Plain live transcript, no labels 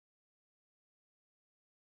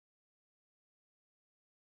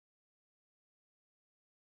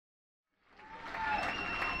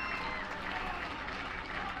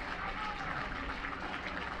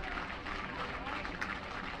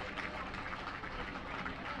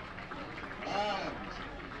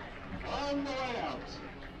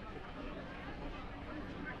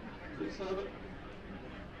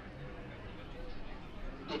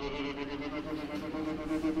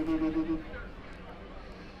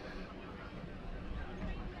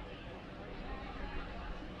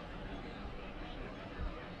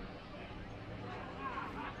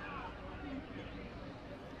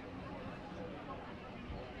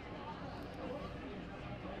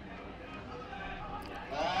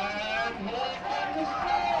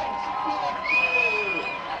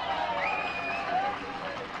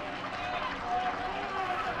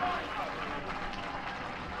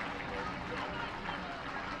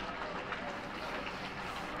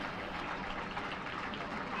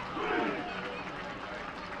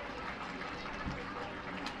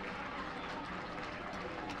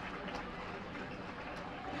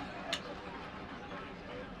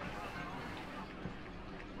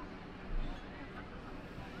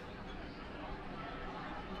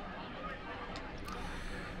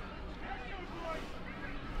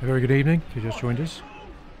A very good evening if you just joined us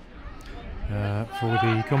for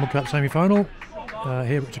the Cornwall Cup semi-final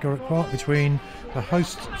here at Tregorrick Park between the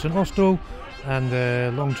hosts St Austell and their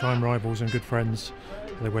long-time rivals and good friends,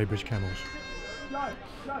 the Wadebridge Camels.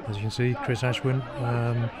 As you can see, Chris Ashwin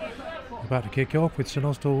about to kick off with St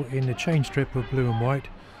Austell in the change strip of blue and white,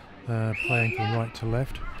 playing from right to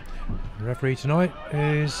left. The referee tonight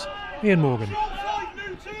is Ian Morgan.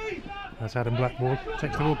 That's Adam Blackmore,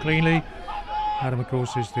 takes the ball cleanly. Adam, of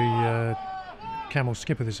course, is the Camel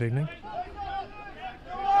skipper this evening.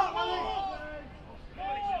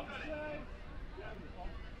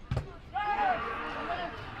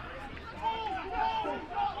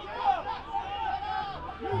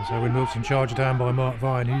 And so when Milton charged down by Mark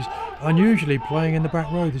Vine, who's unusually playing in the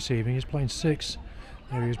back row this evening. He's playing 6.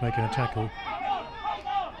 There he is making a tackle.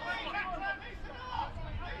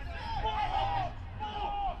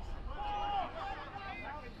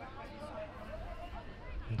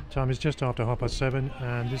 Time is just after 7:30,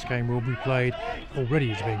 and this game will be played,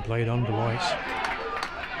 already is being played under lights,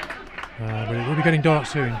 but it will be getting dark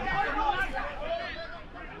soon.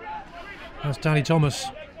 That's Danny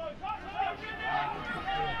Thomas.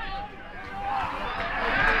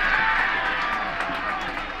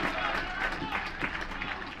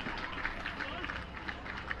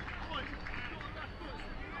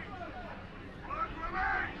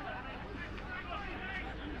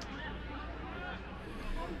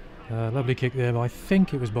 Lovely kick there, I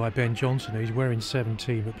think it was by Ben Johnson. He's wearing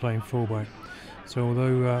 17 but playing fullback. So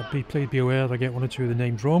although please be aware they get one or two of the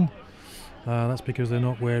names wrong, that's because they're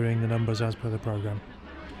not wearing the numbers as per the programme.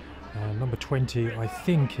 Number 20 I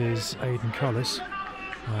think is Aidan Cullis,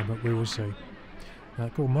 but we will see.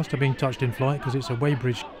 Goal must have been touched in flight because it's a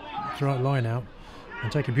Wadebridge line out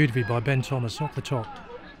and taken beautifully by Ben Thomas off the top.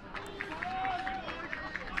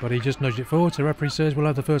 But he just nudged it forward, so the referee says we'll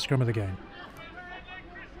have the first scrum of the game.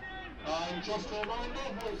 Just a reminder,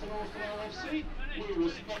 boys and Austell FC, we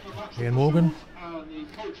respect the match Ian Morgan, the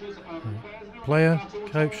coaches and player,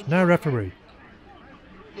 coach, now referee.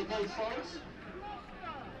 For both sides.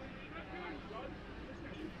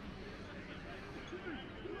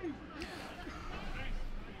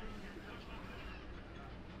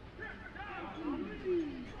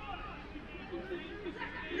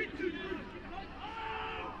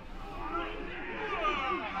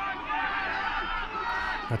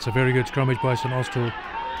 That's a very good scrummage by St Austell.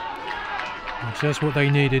 That's just what they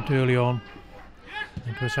needed early on.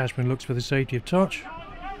 And Chris Ashwin looks for the safety of touch.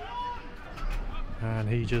 And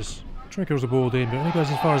he just trickles the ball in, but only goes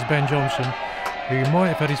as far as Ben Johnson, who might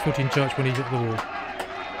have had his foot in touch when he hit the wall.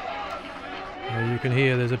 You can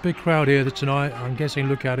hear there's a big crowd here tonight. I'm guessing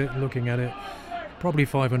looking at it, probably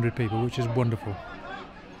 500 people, which is wonderful.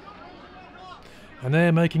 And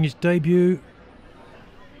they're making his debut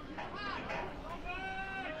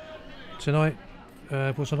tonight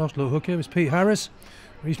for St Austell hooker is Pete Harris,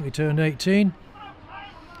 recently turned 18,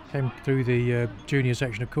 came through the junior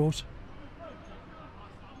section of course.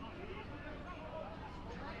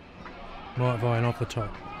 Mark Vine off the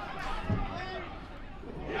top.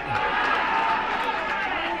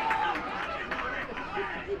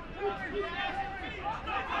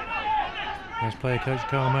 There's player coach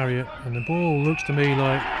Carl Marriott, and the ball looks to me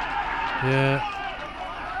like, yeah,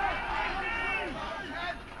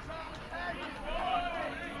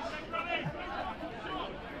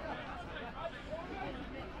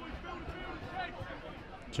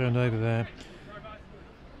 turned over there.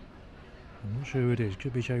 I'm not sure who it is,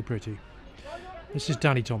 could be Joe Pretty. This is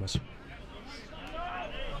Danny Thomas.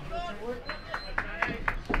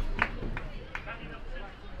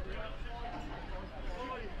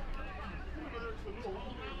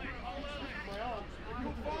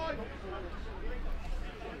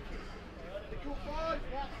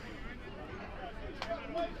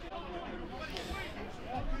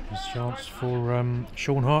 Chance for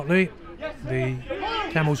Sean Hartley, the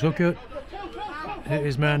Camels hooker, hit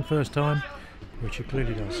his man first time, which he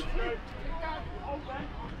clearly does.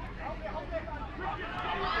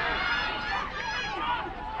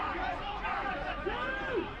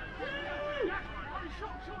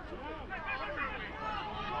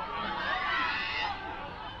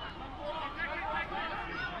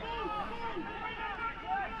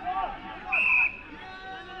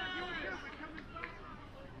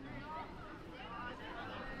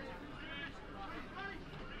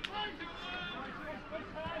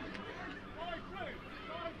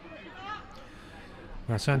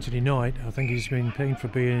 That's Anthony Knight. I think he's been pinged for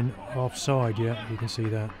being offside. Yeah, you can see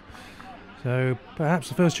that. So perhaps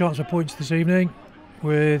the first chance for points this evening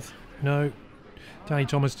with no. Danny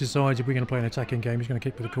Thomas decides if we're going to play an attacking game, he's going to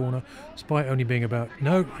kick for the corner, despite only being about.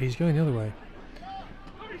 No, he's going the other way.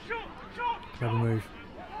 Clever move.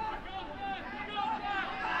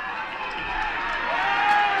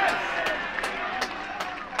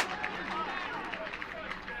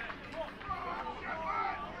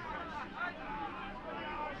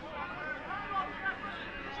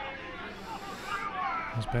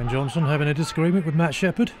 There's Ben Johnson having a disagreement with Matt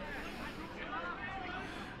Shepherd.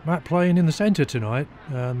 Matt playing in the centre tonight.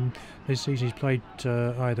 This season he's played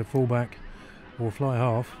either fullback or fly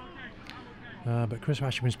half. But Chris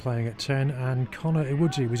Ashman's playing at 10, and Connor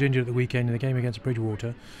Iwoodsie was injured at the weekend in the game against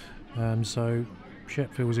Bridgewater. So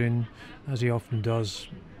Shep fills in, as he often does,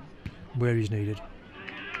 where he's needed.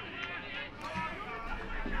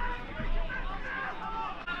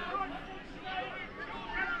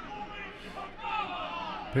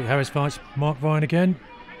 Pete Harris fights Mark Vine again.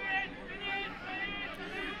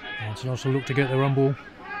 And St Austell look to get the rumble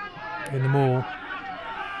in the maul.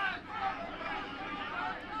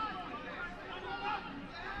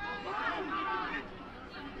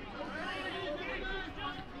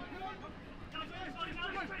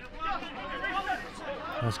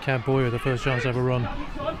 That's Cab Boyer, the first chance ever run,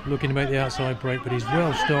 looking to make the outside break, but he's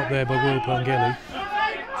well stopped there by Will Plungeli.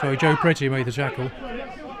 Sorry, Joe Pretty made the tackle.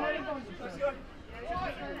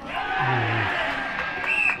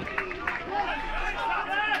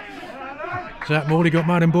 Zach Morley got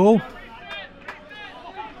man in ball.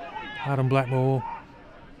 Adam Blackmore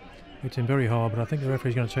hit him very hard, but I think the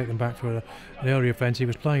referee's going to take them back for an early offence. He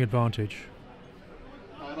was playing advantage.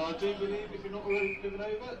 And I do believe, if you're not already given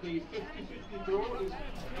over, the 50-50 draw is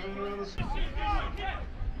going around the...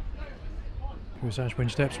 Chris Ashwin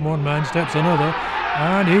steps one man, steps another,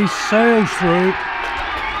 and he sails through.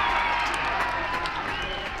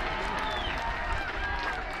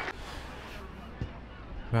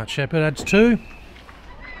 Matt Shepherd adds 2.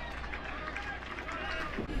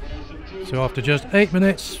 So after just 8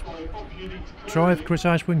 minutes, try for Chris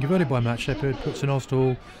Ashwin converted by Matt Shepherd puts St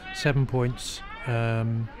Austell 7 points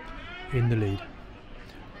in the lead.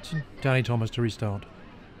 It's Danny Thomas to restart.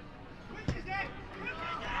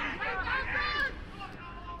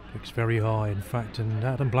 Looks very high, in fact, and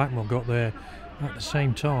Adam Blackmore got there at the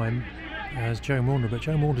same time as Joe Maunders, but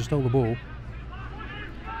Joe Maunders stole the ball.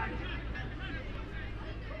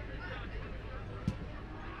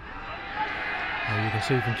 You can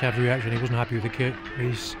see from Cav's reaction, he wasn't happy with the kick.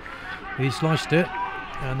 He sliced it,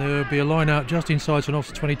 and there will be a line out just inside St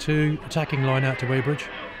Austell 22, attacking line out to Wadebridge.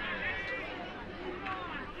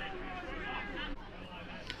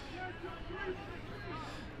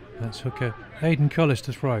 That's hooker Aidan Cullis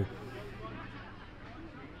to throw.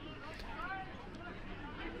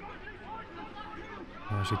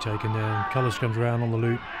 Nicely taken there, and Cullis comes around on the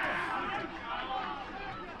loop.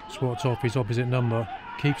 Swats off his opposite number,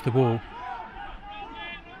 keeps the ball.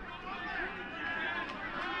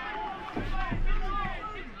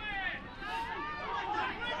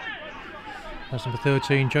 That's number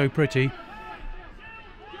 13, Joe Pretty.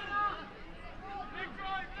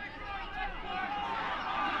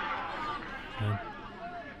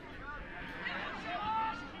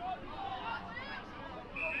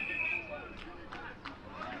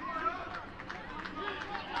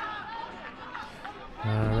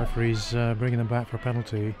 Referee's bringing them back for a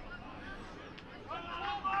penalty.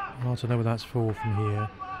 Hard to know what that's for from here.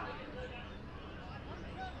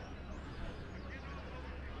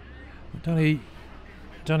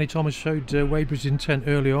 Danny Thomas showed Wadebridge's intent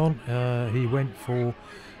early on. He went for,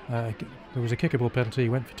 there was a kickable penalty, he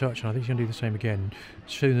went for touch, and I think he's going to do the same again.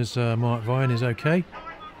 As soon as Mark Vine is okay.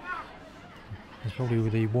 It's probably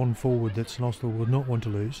the one forward that St Austell would not want to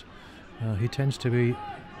lose. He tends to be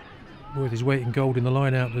worth his weight in gold in the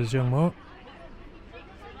line out, as young Mark.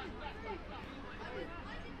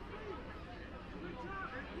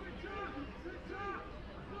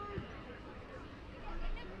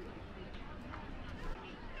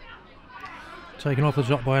 taken off the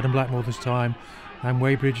top by Adam Blackmore this time, and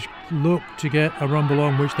Wadebridge look to get a rumble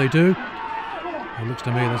on, which they do. It looks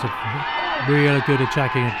to me that's a really good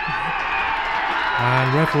attacking,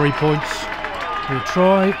 and referee points to a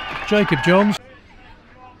try. Jacob Johns.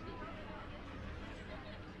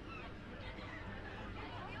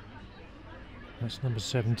 That's number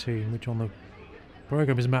 17, which on the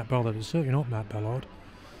programme is Matt Ballard. It's certainly not Matt Ballard.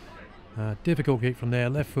 Difficult kick from there,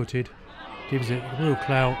 left-footed, gives it a real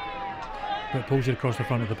clout, but pulls it across the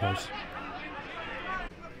front of the post.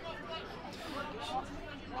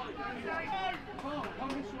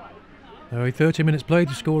 So 30 minutes played,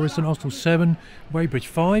 the score is St Austell 7, Wadebridge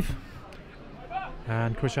 5.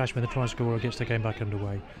 And Chris Ashman, the try scorer, gets the game back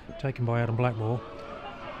underway. Taken by Adam Blackmore.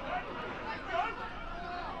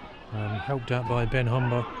 And helped out by Ben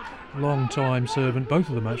Humber, long-time servant, both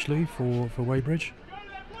of them actually, for Wadebridge.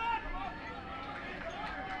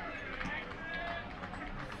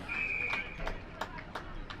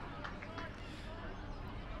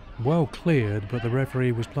 Well cleared, but the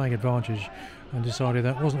referee was playing advantage and decided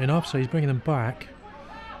that wasn't enough, so he's bringing them back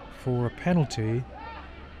for a penalty.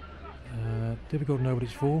 Difficult to know what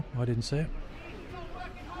it's for, I didn't see it.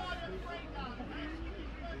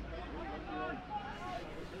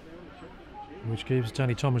 Which gives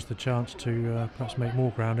Danny Thomas the chance to perhaps make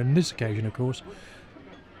more ground, and on this occasion, of course,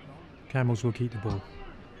 Camels will keep the ball.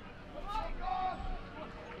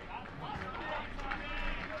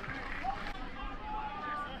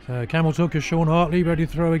 Camels hooker Sean Hartley ready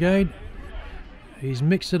to throw again. He's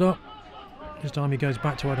mixed it up. This time he goes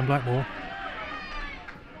back to Adam Blackmore.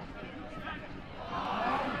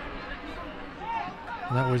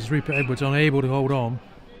 And that was Rupert Edwards unable to hold on.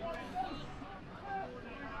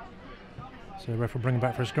 So ref will bring him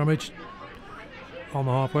back for a scrummage on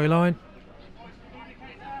the halfway line.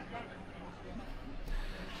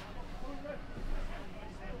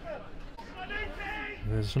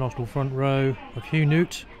 There's an Austell front row of Hugh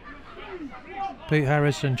Newt, Pete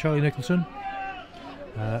Harris and Charlie Nicholson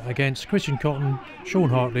against Christian Cotton, Sean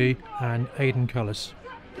Hartley and Aidan Cullis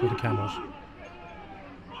for the Camels.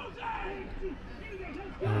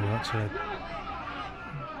 That's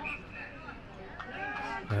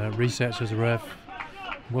resets as a ref,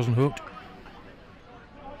 wasn't hooked.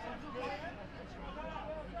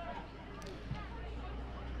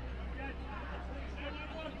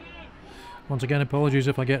 Once again, apologies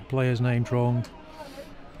if I get players' names wrong.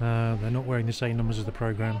 They're not wearing the same numbers as the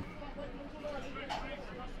programme.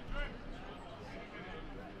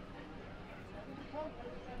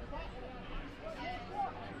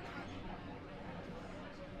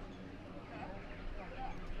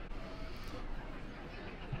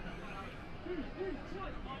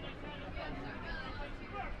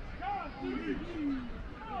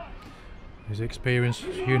 His experienced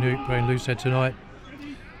Hugh Newt playing loose head tonight.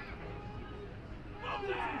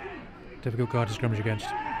 Difficult guy to scrummage against.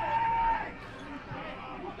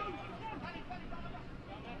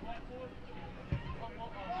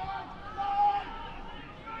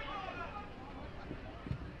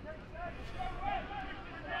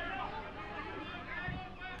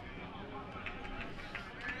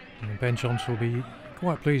 And Ben Johnson will be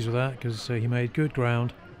quite pleased with that because he made good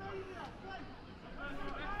ground.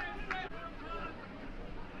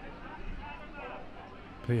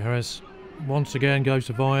 Pete Harris once again goes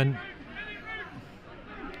to Vian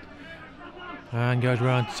and goes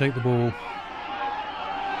round to take the ball.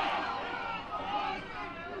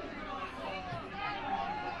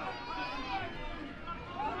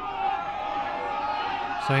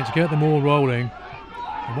 Saying to get them all rolling,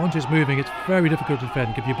 and once it's moving it's very difficult to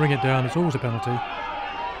defend. If you bring it down it's always a penalty. You've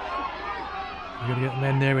got to get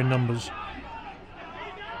men there in numbers.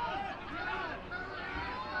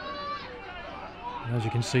 As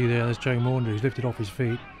you can see there's Joe Maunder who's lifted off his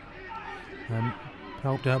feet.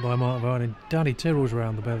 Helped out by Mark Vine, and Danny Tyrrell's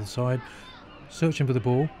around the other side, searching for the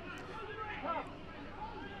ball.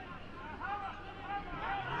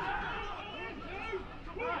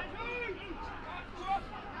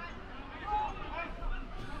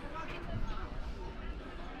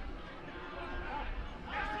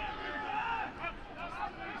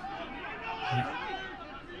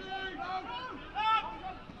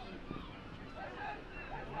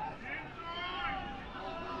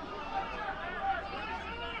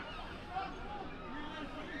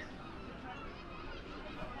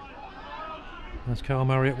 That's Carl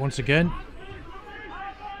Marriott once again,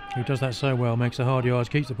 who does that so well, makes the hard yards,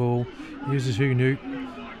 keeps the ball, uses Hugh Newt,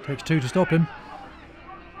 takes two to stop him.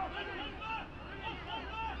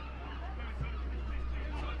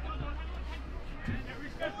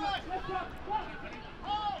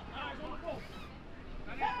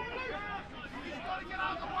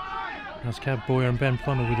 That's Cab Boyer and Ben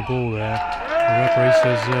Plummer with the ball there. The referee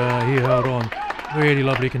says he held on. Really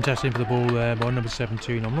lovely contesting for the ball there by number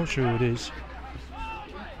 17. I'm not sure who it is.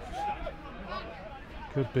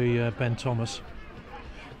 Could be Ben Thomas.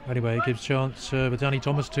 Anyway, it gives chance for Danny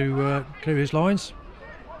Thomas to clear his lines.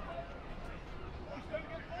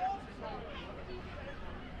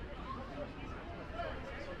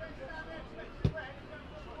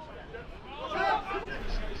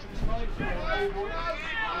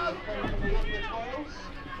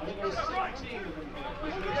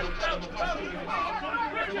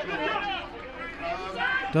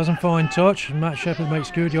 Doesn't find touch, and Matt Shepherd makes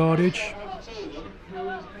good yardage.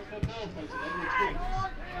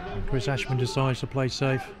 Chris Ashman decides to play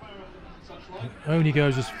safe. It only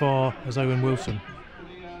goes as far as Owen Wilson.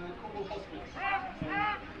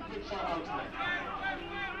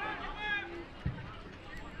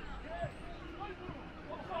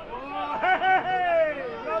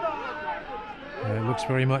 It looks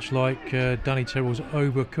very much like Danny Tyrrell's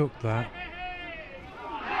overcooked that.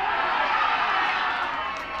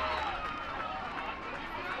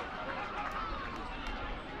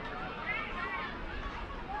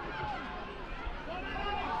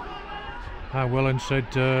 Welland said,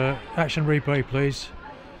 action replay please.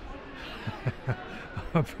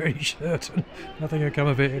 I'm pretty certain nothing will come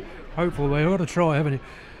of it. Hopeful they ought to try, haven't you?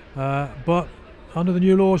 But under the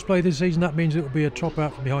new laws played this season, that means it will be a top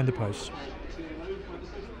out from behind the posts.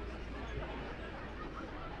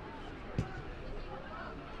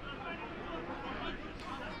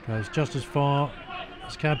 Goes just as far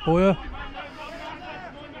as Cab Boyer.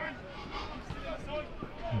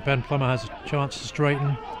 And Ben Plummer has a chance to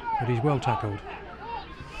straighten, but he's well tackled.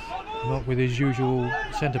 Not with his usual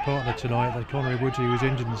centre partner tonight, that Connery Woods, who was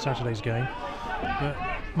injured in Saturday's game. But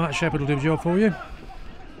Matt Shepherd will do the job for you.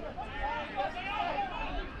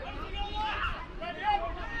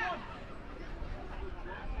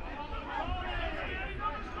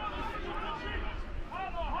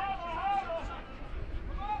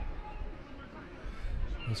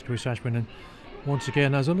 That's Chris Ashman, and once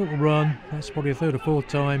again has a little run. That's probably a third or fourth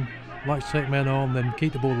time. Likes to take men on, then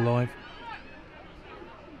keep the ball alive.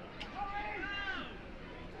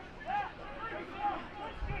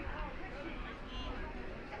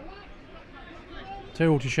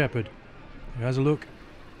 Tyrrell to Shepherd, who has a look,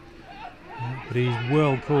 but he's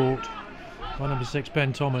well caught by number 6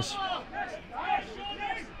 Ben Thomas.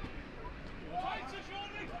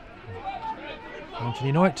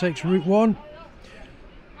 Anthony Knight takes route 1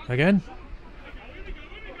 again.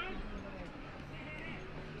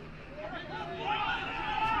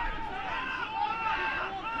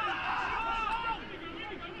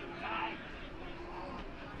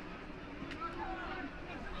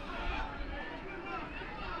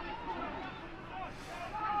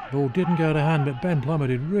 Ball didn't go to hand, but Ben Plummer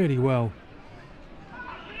did really well.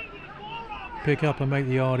 Pick up and make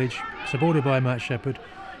the yardage, supported by Matt Shepherd.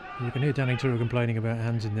 You can hear Danny Tyrrell complaining about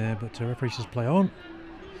hands in there, but referee says play on.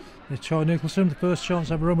 There's Charlie Nicholson, the first chance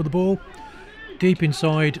to have a run with the ball. Deep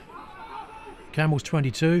inside Camels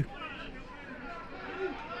 22.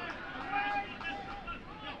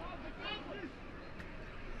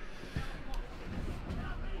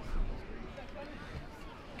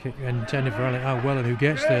 Kick intended for Alec Welland, who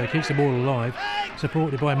gets there, keeps the ball alive,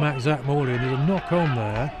 supported by Zach Morley, and there's a knock on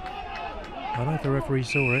there. I don't know if the referee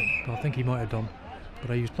saw it, but I think he might have done.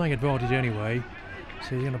 But he was playing advantage anyway,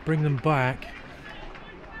 so he's going to bring them back.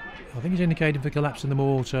 I think he's indicated for collapsing them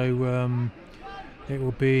all, so it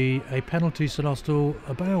will be a penalty to Austell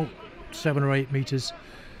about 7 or 8 metres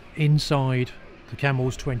inside the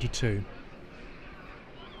Camels 22.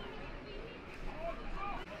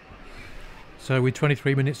 So with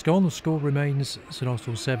 23 minutes gone, the score remains St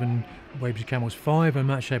Austell 7, Wadebridge Camels 5, and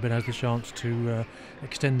Matt Shepherd has the chance to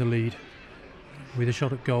extend the lead with a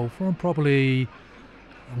shot at goal from probably,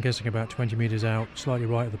 I'm guessing, about 20 metres out, slightly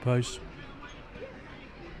right of the post.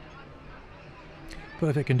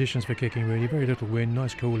 Perfect conditions for kicking really, very little wind,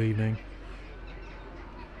 nice cool evening.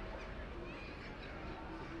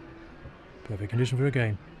 Perfect condition for a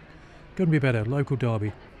game. Couldn't be better, local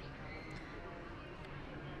derby.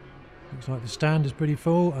 Looks like the stand is pretty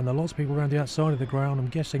full and there are lots of people around the outside of the ground. I'm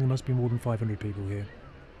guessing there must be more than 500 people here.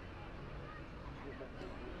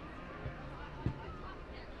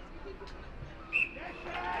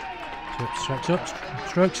 Strokes up,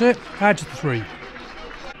 strokes it, adds 3.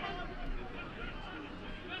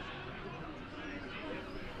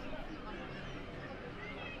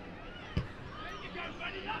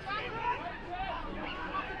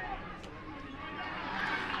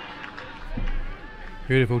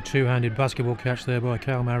 Beautiful two-handed basketball catch there by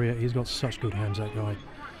Cal Marriott. He's got such good hands, that guy.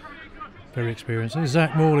 very experienced. There's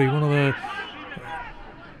Zach Morley, one of the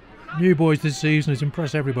new boys this season, has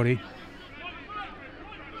impressed everybody.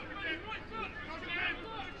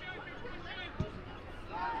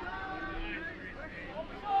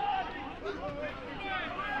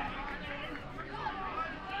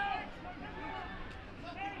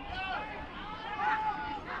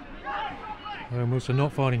 Wilson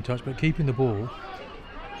not finding touch but keeping the ball.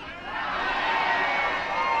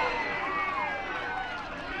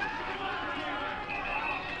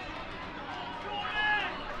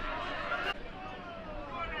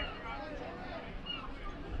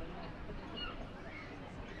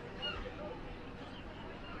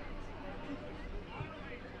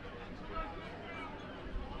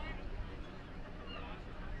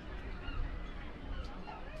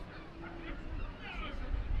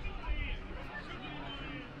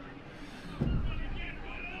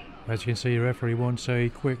 As you can see, the referee wants a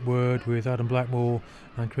quick word with Adam Blackmore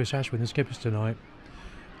and Chris Ashwin, the skippers, tonight.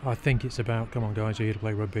 I think it's about, come on guys, you're here to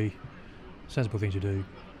play rugby. Sensible thing to do.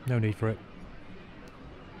 No need for it.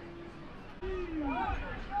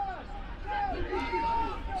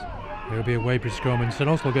 There'll be a Wadebridge scrum and St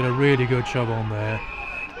Austell get a really good shove on there.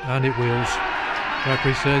 And it wheels.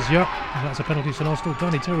 Referee says, yep, that's a penalty St Austell.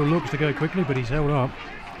 Danny Tyrrell looks to go quickly, but he's held up.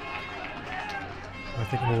 I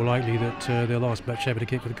think more likely that they'll ask Black Shepherd to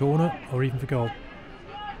kick for the corner or even for goal.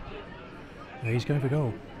 Yeah, he's going for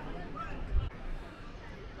goal.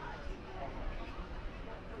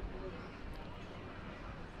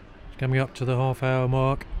 It's coming up to the half-hour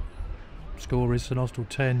mark. Score is St Austell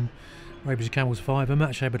 10, Wadebridge Camels 5, and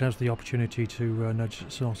Matt Shepherd has the opportunity to nudge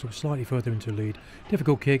St Austell slightly further into the lead.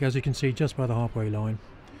 Difficult kick, as you can see, just by the halfway line,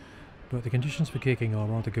 but the conditions for kicking are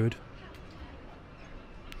rather good.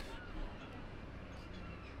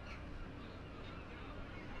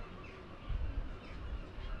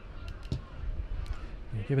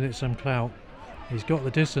 Giving it some clout. He's got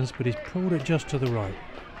the distance, but he's pulled it just to the right.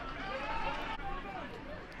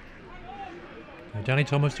 Now Danny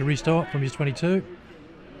Thomas to restart from his 22.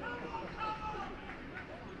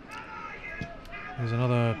 There's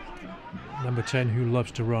another number 10 who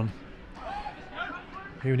loves to run.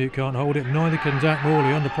 Hugh Newt can't hold it, neither can Zach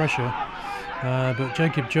Morley under pressure. But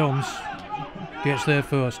Jacob Johns gets there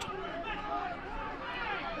first.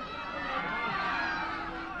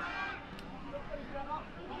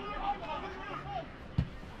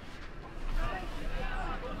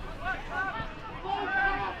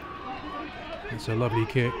 It's a lovely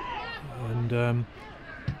kick, and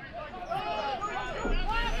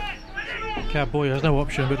Cowboy has no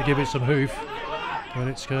option but to give it some hoof, but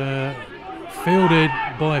it's fielded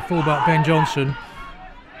by fullback Ben Johnson,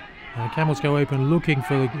 and Camels go open looking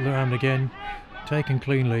for the round again, taken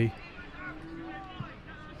cleanly.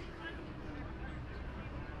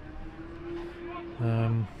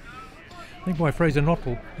 I think by Fraser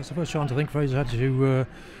Nottle. That's the first chance I think Fraser had to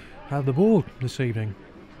have the ball this evening.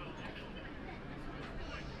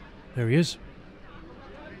 There he is.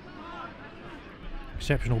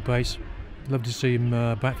 Exceptional pace. Love to see him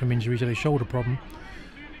back from injury. He's had a shoulder problem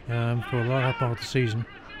for a large part of the season.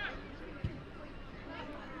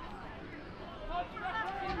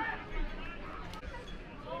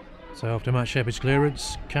 So after Matt Shepherd's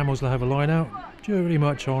clearance, Camels will have a line out, pretty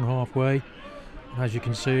much on halfway. And as you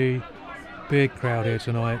can see, big crowd here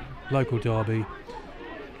tonight. Local derby.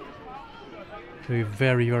 Two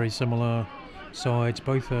very, very similar sides,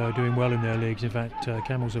 both doing well in their leagues. In fact,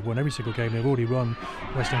 Camels have won every single game. They've already run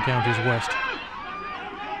Western Counties West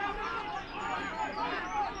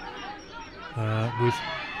with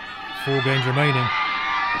 4 games remaining.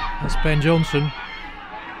 That's Ben Johnson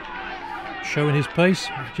showing his pace,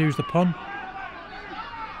 excuse the pun.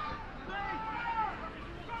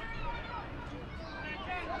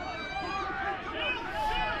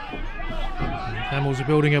 Camels are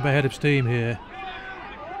building up a head of steam here.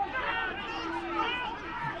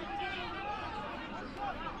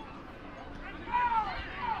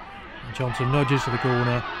 Johnson nudges to the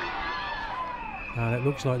corner, and it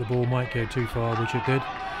looks like the ball might go too far, which it did.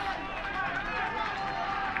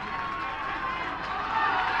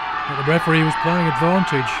 But the referee was playing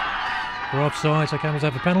advantage for offside, so Camels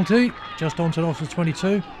have a penalty just on St Austell's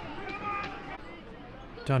 22.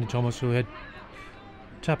 Danny Thomas will head,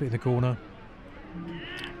 tap it in the corner,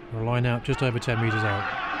 a line out just over 10 metres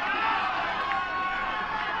out.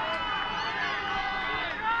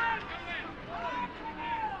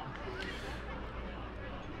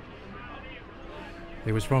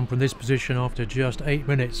 It was from this position after just 8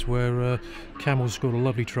 minutes where Camels scored a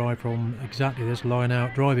lovely try from exactly this line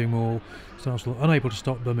out driving maul. St Austell unable to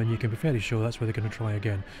stop them, and you can be fairly sure that's where they're going to try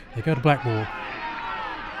again. They go to Blackmore.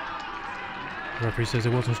 The referee says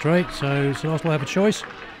it wasn't straight, so St Austell have a choice.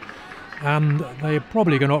 And they're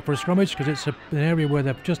probably going to opt for a scrummage because it's an area where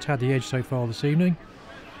they've just had the edge so far this evening.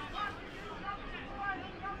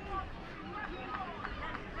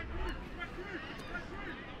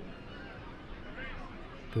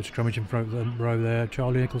 Good scrummage in front of the row there.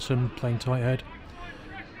 Charlie Nicholson playing tight head.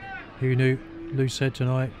 Who knew? Loose head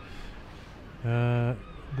tonight.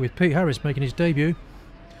 With Pete Harris making his debut.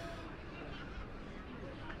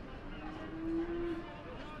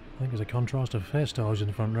 I think there's a contrast of hairstyles in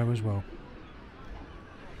the front row as well.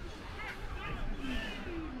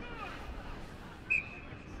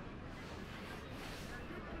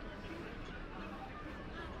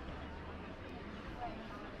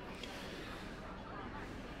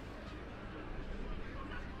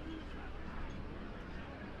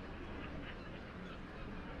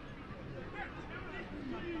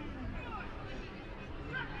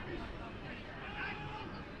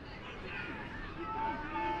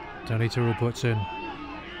 Danny Tyrrell puts in. I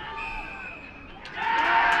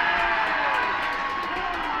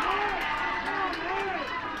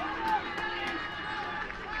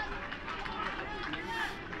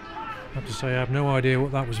have to say I have no idea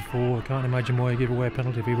what that was for. I can't imagine why you give away a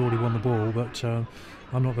penalty if you've already won the ball, but I'm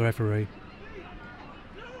not the referee.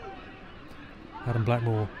 Adam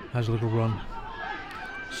Blackmore has a little run.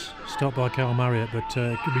 Stopped by Carl Marriott, but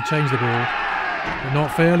could be changed the ball. But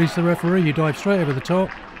not fair, he's the referee. You dive straight over the top.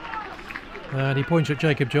 And he points at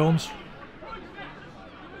Jacob Johns.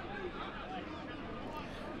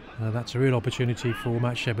 That's a real opportunity for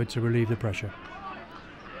Matt Shepherd to relieve the pressure.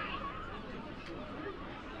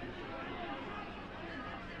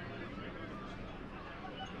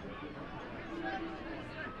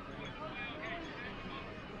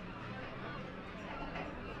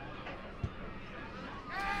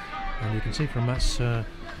 And you can see from Matt's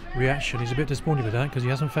reaction, he's a bit disappointed with that because he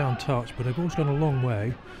hasn't found touch, but the ball's gone a long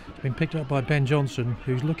way. It's been picked up by Ben Johnson,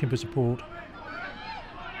 who's looking for support.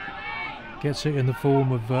 Gets it in the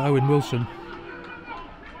form of Owen Wilson.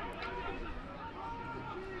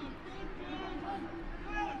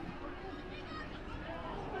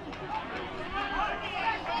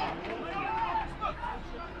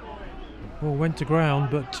 Ball went to ground,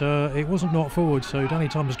 but it wasn't knocked forward, so Danny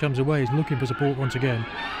Thomas comes away. He's looking for support once again.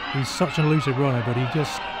 He's such an elusive runner, but he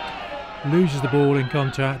just loses the ball in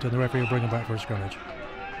contact, and the referee will bring him back for a scrummage.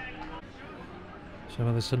 Some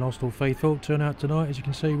of the St Austell faithful turn out tonight, as you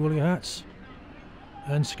can see, woolly hats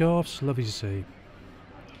and scarves. Lovely to see.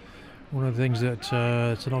 One of the things that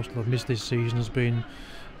St Austell have missed this season has been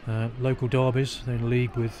local derbies. They're in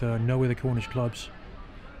league with no other Cornish clubs.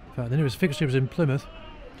 In fact, the nearest fixture was in Plymouth,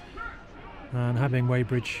 and having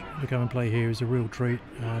Wadebridge to come and play here is a real treat,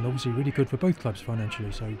 and obviously really good for both clubs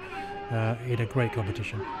financially, so in a great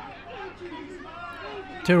competition.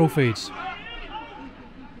 Tyrrell feeds.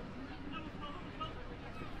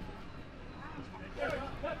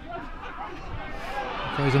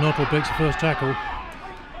 Fraser Nottle picks the first tackle,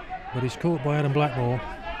 but he's caught by Adam Blackmore.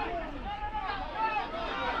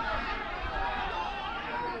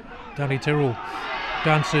 Danny Tyrrell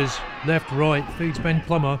dances left, right, feeds Ben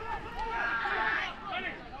Plummer.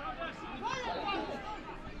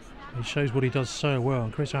 He shows what he does so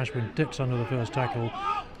well. Chris Ashburn dips under the first tackle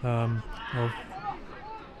of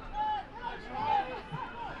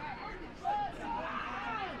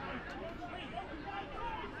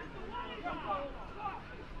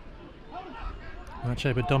Matt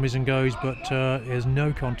Shepherd dummies and goes, but there's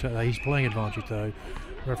no contact there. He's playing advantage though.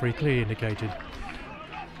 Referee clearly indicated.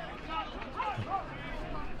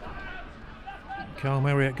 Carl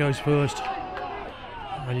Marriott goes first,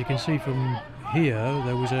 and you can see from here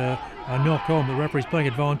there was a knock on. The referee's playing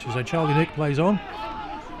advantage, so Charlie Nick plays on.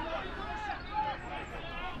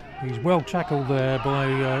 He's well tackled there by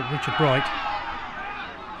Richard Bright.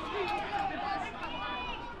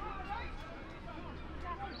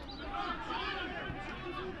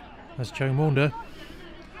 That's Joe Maunder,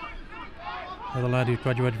 another lad who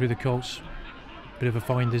graduated through the Colts. Bit of a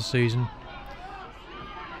find this season.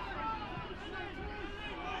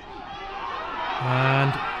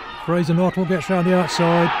 And Fraser Nottle gets round the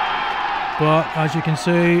outside, but as you can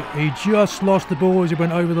see, he just lost the ball as he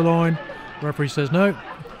went over the line. Referee says no,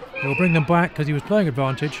 he'll bring them back because he was playing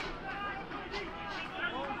advantage.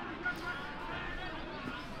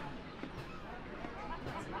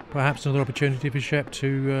 Perhaps another opportunity for Shep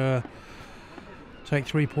to take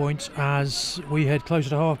 3 points as we head closer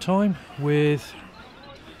to half time with,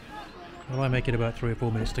 well, I make it about 3 or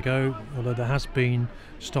 4 minutes to go, although there has been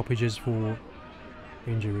stoppages for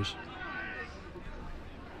injuries.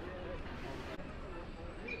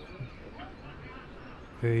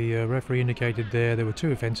 The referee indicated there were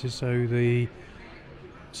 2 offences, so the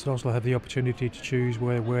St Austell have the opportunity to choose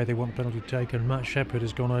where they want the penalty taken. Matt Shepherd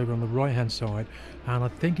has gone over on the right hand side, and I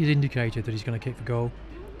think he's indicated that he's going to kick the goal.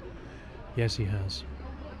 Yes, he has.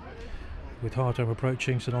 With half-time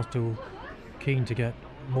approaching, St Austell keen to get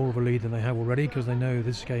more of a lead than they have already, because they know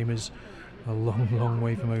this game is a long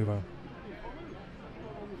way from over.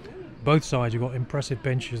 Both sides have got impressive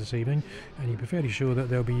benches this evening, and you'd be fairly sure that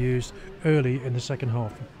they'll be used early in the second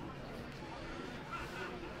half.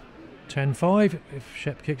 10-5, if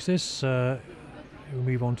Shep kicks this, we'll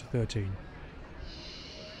move on to 13.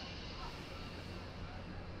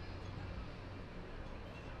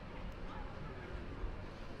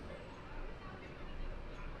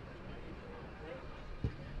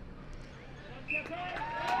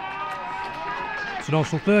 St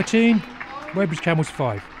Austell 13, Wadebridge Camels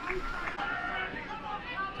 5.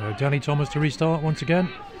 So Danny Thomas to restart once again.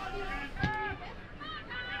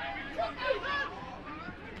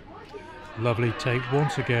 Lovely take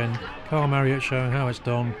once again. Carl Marriott showing how it's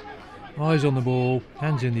done. Eyes on the ball,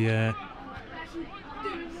 hands in the air.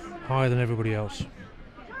 Higher than everybody else.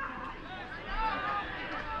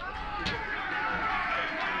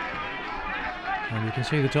 And you can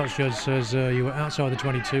see the touch judge says you were outside the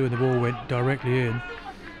 22 and the ball went directly in.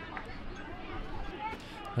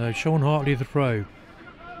 Sean Hartley the throw.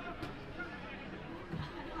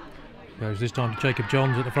 Goes this time to Jacob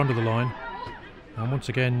Johns at the front of the line. And once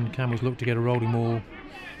again, Camels look to get a rolling maul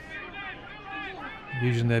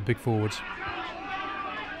using their big forwards.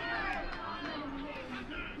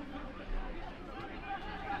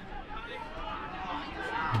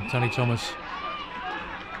 And Tony Thomas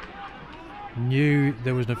knew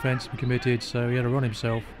there was an offence committed, so he had to run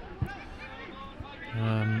himself.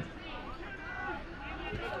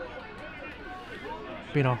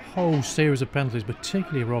 Been a whole series of penalties,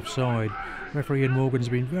 particularly for offside. Referee Ian Morgan's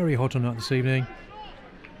been very hot on that this evening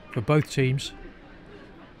for both teams.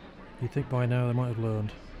 You'd think by now they might have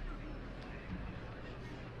learned.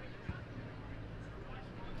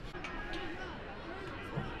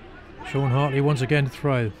 Sean Hartley once again to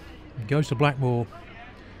throw. He goes to Blackmore.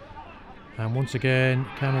 And once again,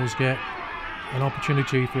 Camels get an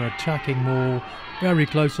opportunity for an attacking maul, very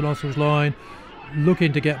close to Austell's line,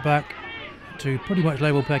 looking to get back to pretty much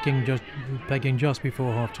level pegging just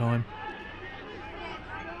before half time.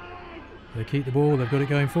 They keep the ball, they've got it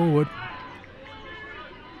going forward.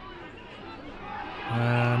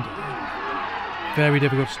 And very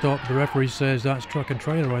difficult to stop. The referee says that's truck and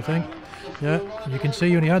trailer, I think. Yeah, you can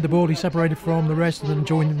see when he had the ball, he separated from the rest and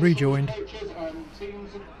then rejoined.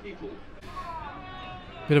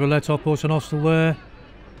 Bit of a let-off for St Austell there.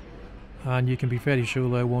 And you can be fairly sure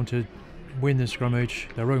they want to win the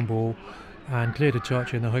scrummage, their own ball, and clear the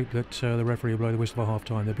touch in the hope that the referee will blow the whistle for half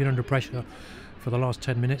time. They've been under pressure for the last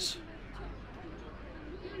 10 minutes.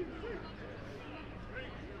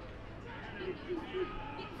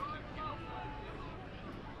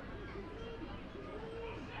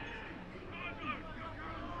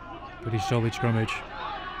 Pretty solid scrummage.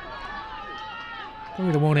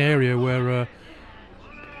 Probably the one area where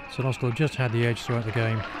St Austell just had the edge throughout the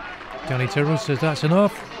game. Danny Tyrrell says that's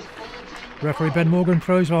enough. Referee Ben Morgan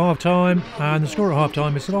throws for half time, and the score at half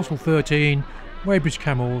time is St Austell 13, Wadebridge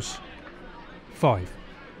Camels 5.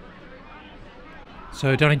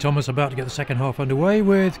 So Danny Thomas about to get the second half underway,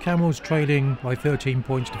 with Camels trailing by 13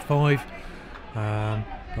 points to 5.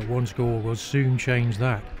 But one score will soon change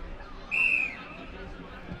that.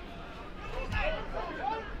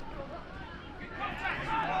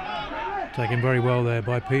 Taken very well there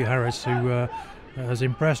by Pete Harris, who has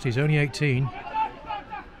impressed. He's only 18.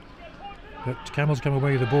 But Camels come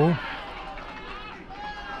away with the ball.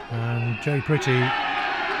 And Joe Pretty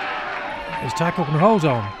is tackled and holds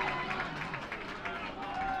on.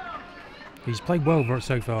 He's played well for it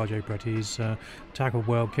so far, Joe Pretty. He's tackled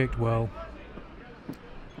well, kicked well.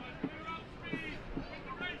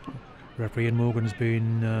 Referee Ian Morgan has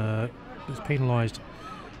been penalised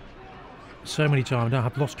so many times.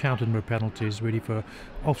 I've lost count of number of penalties really for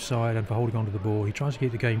offside and for holding on to the ball. He tries to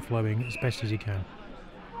keep the game flowing as best as he can.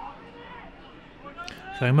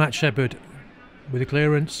 So Matt Shepherd with a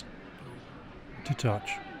clearance to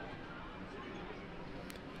touch.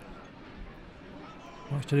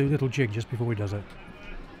 Likes to do a little jig just before he does it.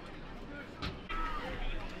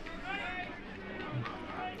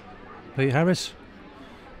 Pete Harris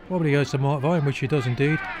probably goes to Mark Vine, which he does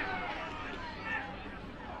indeed.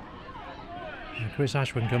 And Chris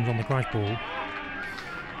Ashwin comes on the crash ball.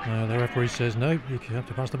 The referee says no, you have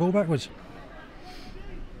to pass the ball backwards.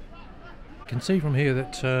 You can see from here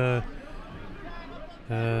that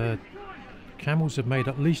Camels have made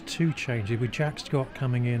at least 2 changes, with Jack Scott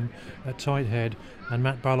coming in at tight head and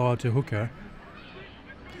Matt Ballard to hooker.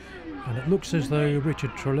 And it looks as though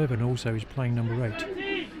Richard Trelevin also is playing number 8.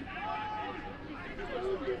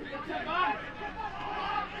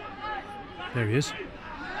 There he is.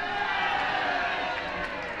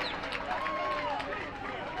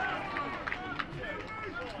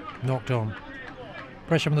 Knocked on.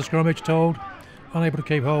 Pressure from the scrummage, told. Unable to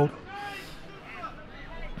keep hold.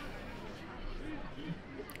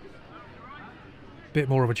 Bit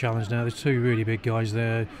more of a challenge now. There's 2 really big guys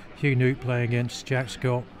there. Hugh Newt playing against Jack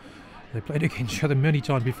Scott. They played against each other many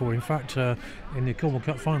times before. In fact, in the Cornwall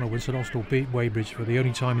Cup final, when St Austell beat Wadebridge for the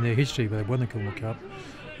only time in their history where they won the Cornwall Cup,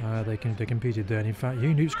 they competed there. And in fact,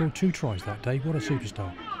 Hugh Newt scored 2 tries that day. What a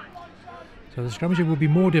superstar. So the scrummaging will be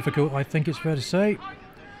more difficult, I think it's fair to say.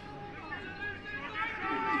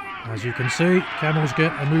 As you can see, Camels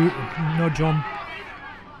get a nudge on.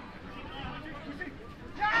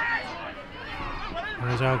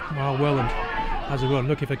 There's Al Welland has a run,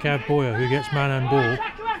 looking for Cav Boyer, who gets man and ball.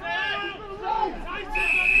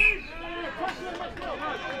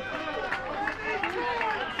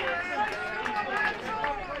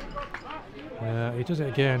 He does it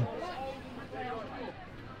again.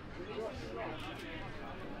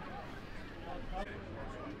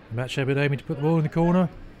 Matt Shepherd aiming to put the ball in the corner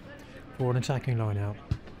for an attacking line out.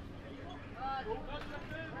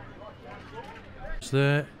 It's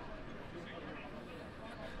there.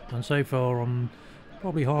 And so far, on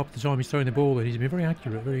probably half the time he's throwing the ball, he's been very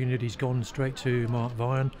accurate, very good. He's gone straight to Mark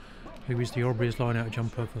Vian, who is the obvious line-out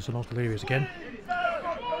jumper for St Austell areas again.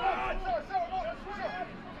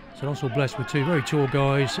 St Austell blessed with 2 very tall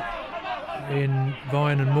guys in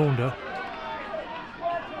Vian and Maunder.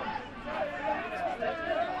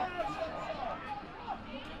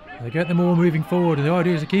 They get them all moving forward, and the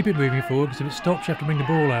idea is to keep it moving forward, because if it stops you have to bring the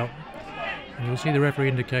ball out. And you'll see the referee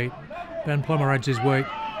indicate Ben Plummer adds his weight.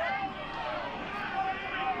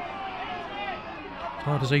 It's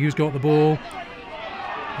hard to say who's got the ball.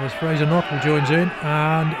 There's Fraser Knottle joins in,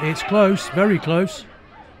 and it's close, very close.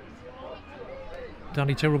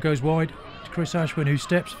 Danny Tyrrell goes wide. It's Chris Ashwin who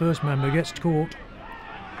steps first man, but gets caught.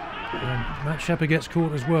 And Matt Shepherd gets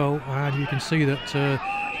caught as well, and you can see that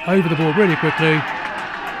over the ball really quickly.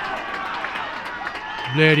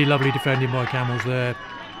 Really lovely defending by Camels there.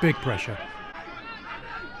 Big pressure.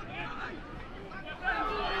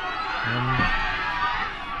 And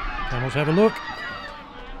Camels have a look.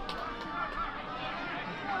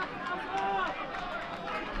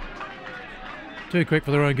 Too quick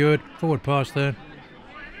for their own good. Forward pass there.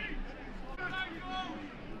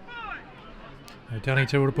 Danny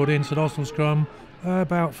Tyrrell to put in. St Austell scrum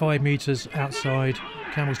about 5 metres outside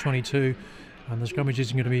Camels 22. And the scrummage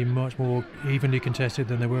isn't going to be much more evenly contested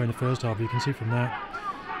than they were in the first half. You can see from that.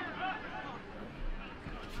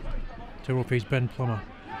 Tyrrell feeds Ben Plummer,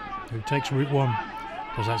 who takes route 1.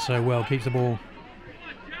 Does that so well, keeps the ball.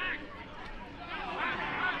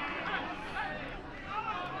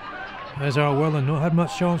 There's Al Welland, not had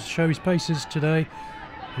much chance to show his paces today.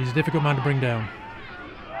 He's a difficult man to bring down.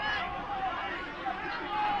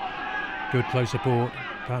 Good close support.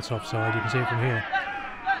 That's offside, you can see it from here.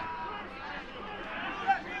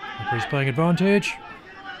 He's playing advantage.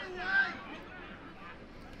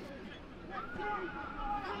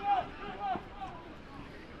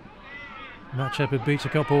 Matt Shepherd beats a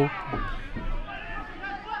couple.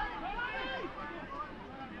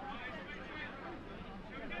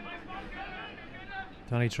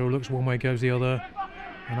 Danny Tyrrell looks one way, goes the other.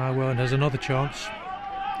 And Iwell has another chance.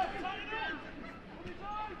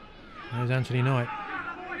 There's Anthony Knight.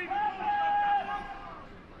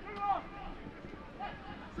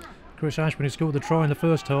 Chris Ashburn, who scored the try in the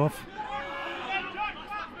first half.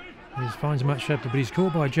 He finds Matt Shepherd, but he's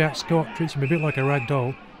caught by Jack Scott, treats him a bit like a rag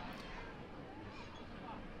doll.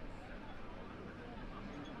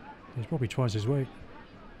 He's probably twice his weight.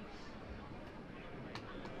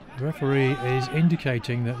 The referee is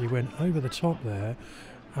indicating that he went over the top there,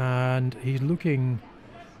 and he's looking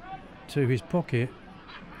to his pocket,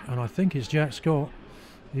 and I think it's Jack Scott.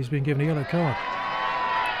 He's been given a yellow card.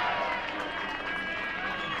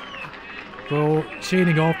 Ball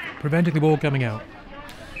sealing off, preventing the ball coming out.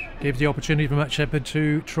 Gives the opportunity for Matt Shepherd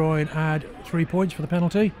to try and add 3 points for the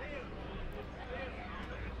penalty.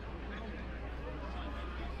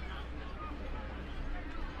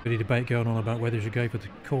 Really debate going on about whether he should go for the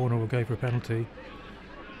corner or go for a penalty.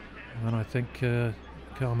 And I think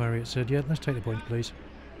Carl Marriott said, yeah, let's take the points, please.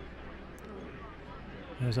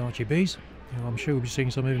 There's Archie Bees. I'm sure we'll be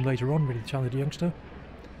seeing some of him later on, really talented youngster.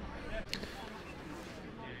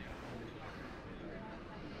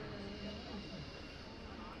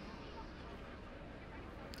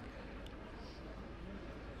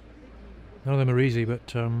 None of them are easy,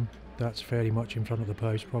 but that's fairly much in front of the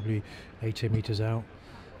post, probably 80 metres out.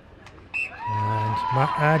 And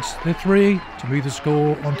Matt adds the 3 to move the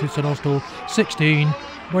score onto St Austell 16,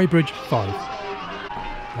 Wadebridge 5.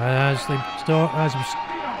 As we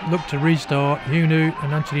look to restart, Hugh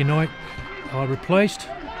and Anthony Knight are replaced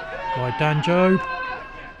by Dan Jobe.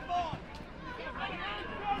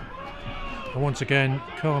 And once again,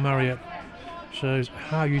 Carl Marriott shows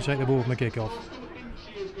how you take the ball from a kick-off.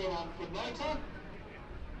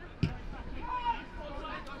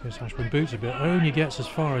 Chris Ashburn boots a bit, only gets as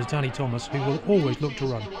far as Danny Thomas, who will always look to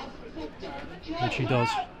run, which he does.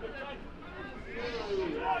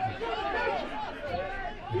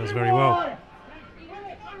 He does very well.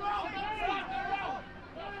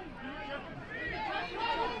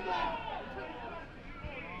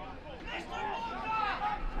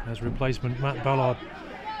 As replacement, Matt Ballard.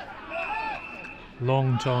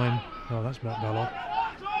 Long time. Oh, that's Matt Ballard.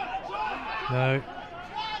 No.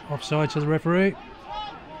 Offside to the referee.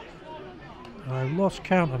 I lost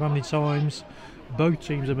count of how many times both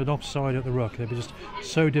teams have been offside at the ruck. They've been just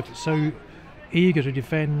so eager to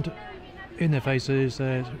defend in their faces.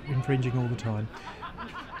 They're infringing all the time.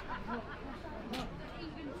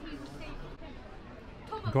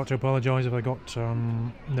 I've got to apologise if I got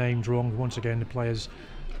named wrong. Once again, the players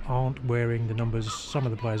aren't wearing the numbers. Some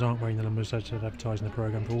of the players aren't wearing the numbers that's advertised in the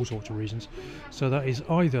programme for all sorts of reasons. So that is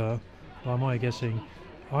either, by my guessing,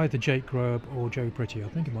 either Jake Grubb or Joe Pretty. I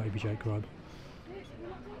think it might be Jake Grubb.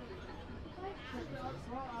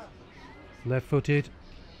 Left-footed.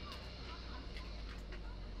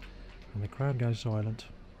 And the crowd goes silent.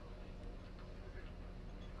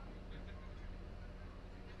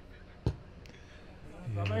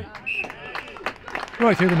 Yeah.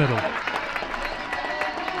 Right through the middle.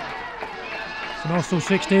 St Austell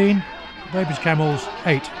 16, Wadebridge Camels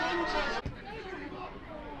 8.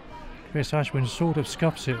 Chris Ashwin sort of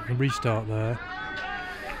scuffs it from restart there.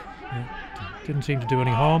 It didn't seem to do any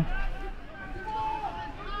harm.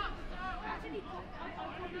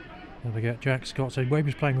 Don't forget Jack Scott. So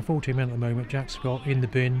Wadebridge playing with 14 men at the moment. Jack Scott in the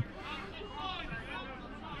bin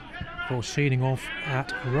for sealing off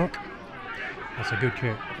at ruck. That's a good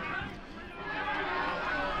kick.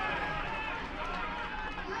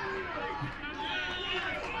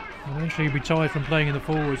 Eventually he'll be tired from playing in the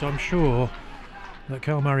forwards. I'm sure that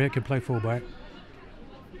Carl Marriott can play fullback.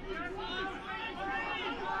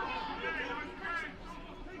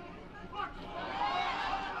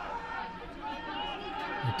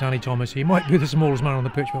 With Danny Thomas, he might be the smallest man on the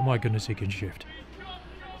pitch, but my goodness, he can shift.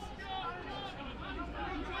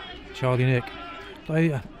 Charlie Nick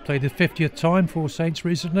played the 50th time for Saints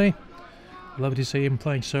recently. Love to see him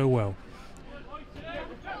playing so well.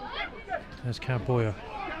 There's Cab Boyer.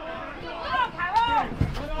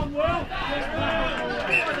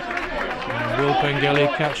 And Will Pengelly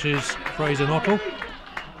catches Fraser Knottle.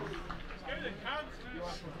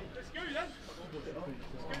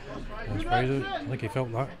 There's Fraser, I think he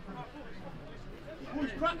felt that.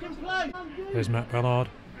 There's Matt Ballard.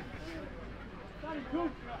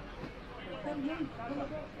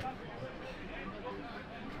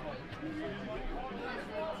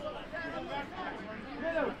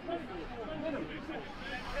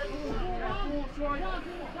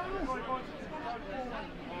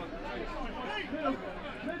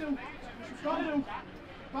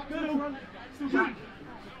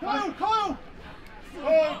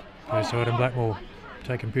 There's Adam Blackmore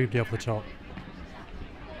taken beautifully off the top.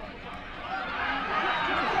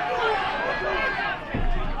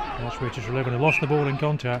 That's Richards 11 who lost the ball in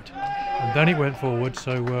contact, and then it went forward,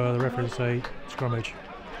 so the referee say scrummage.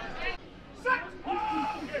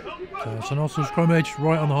 So St Austell scrummage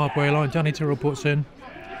right on the halfway line. Danny Tyrrell puts in,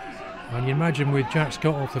 and you imagine with Jack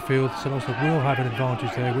Scott off the field, St Austell will have an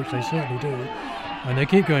advantage there, which they certainly do, and they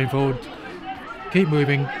keep going forward, keep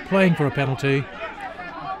moving, playing for a penalty.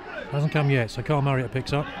 Hasn't come yet, so Carl Marriott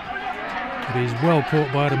picks up, but he's well caught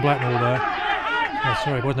by Adam Blackmore there. Oh,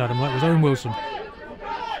 sorry, it wasn't Adam Blackmore, it was Owen Wilson.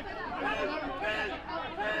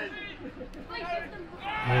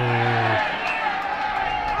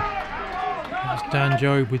 That's Dan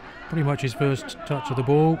Jobe with pretty much his first touch of the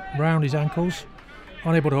ball, round his ankles,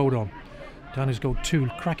 unable to hold on. Dan has got 2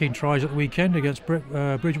 cracking tries at the weekend against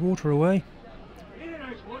Bridgewater away.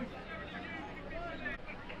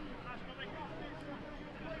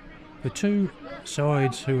 The two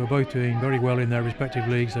sides who are both doing very well in their respective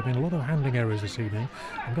leagues, there have been a lot of handling errors this evening.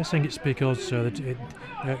 I'm guessing it's because it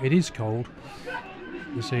is cold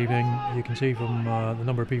this evening. You can see from the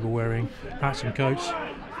number of people wearing hats and coats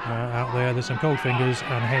out there, there's some cold fingers,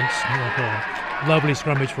 and hence lovely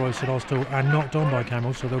scrummage for St Austell and knocked on by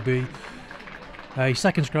Camels, so there'll be a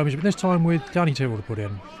second scrummage, but this time with Danny Tyrrell to put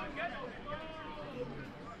in.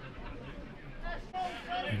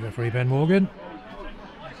 And referee Ben Morgan,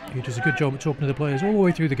 he does a good job at talking to the players all the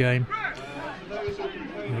way through the game.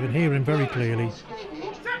 You can hear him very clearly.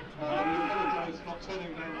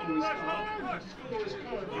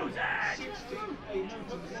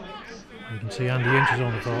 You can see Andy Inches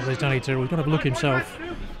on the far. There's Danny Tyrrell. He's going to have a look himself,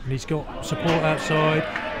 and he's got support outside,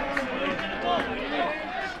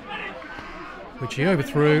 which he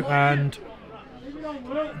overthrew, and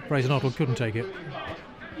Fraser Nottle couldn't take it.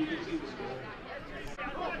 It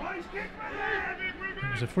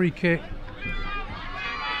was a free kick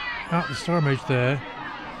at the scrummage there,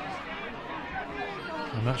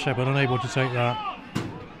 and Matt Shepherd unable to take that.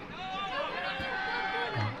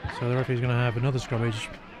 So the referee's going to have another scrummage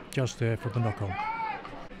just there for the knock-on.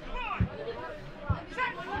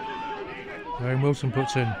 Owen Wilson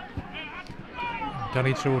puts in.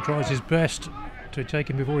 Danny Tyrrell tries his best to take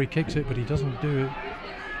him before he kicks it, but he doesn't do it.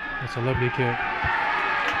 That's a lovely kick.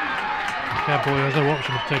 Cowboy has no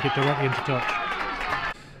option to take it directly into touch.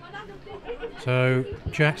 So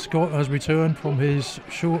Jack Scott has returned from his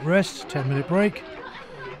short rest, 10-minute break,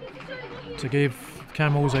 to give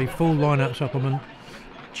Camels a full line-out supplement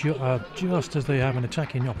just as they have an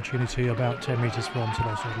attacking opportunity about 10 metres from the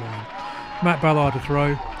offside line. Matt Ballard to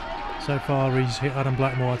throw. So far he's hit Adam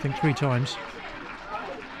Blackmore, I think, 3 times.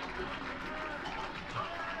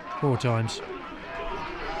 4 times.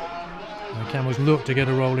 And Camels look to get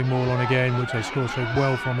a rolling maul on again, which they scored so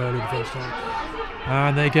well from early in the first half.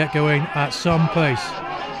 And they get going at some pace.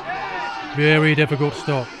 Very difficult to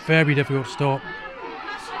stop. Very difficult to stop.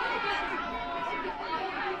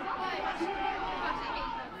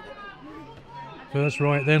 First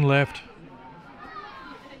right, then left.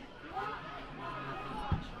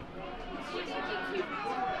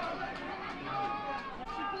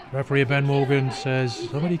 Referee Ben Morgan says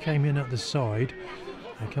somebody came in at the side.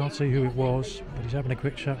 I can't see who it was, but he's having a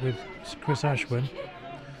quick chat with Chris Ashwin.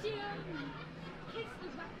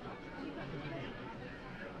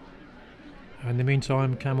 In the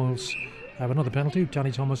meantime, Camels have another penalty.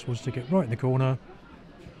 Danny Thomas was to get right in the corner.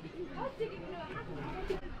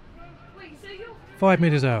 5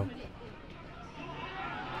 metres out.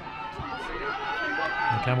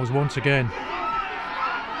 And Camels once again.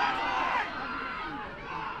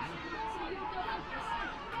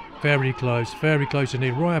 Very close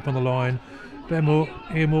indeed, right up on the line.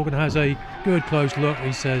 Ian Morgan has a good close look.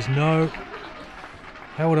 He says no.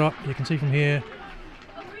 Held up, you can see from here.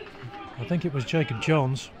 I think it was Jacob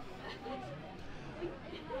Johns.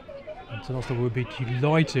 And Austell would be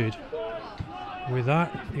delighted with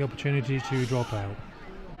that, the opportunity to drop out.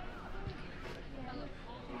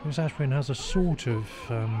 Chris Ashwin has a sort of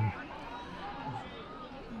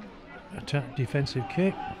attack defensive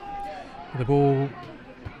kick. The ball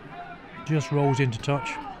just rolls into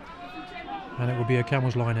touch, and it will be a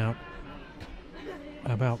Camels line out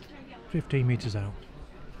about 15 metres out.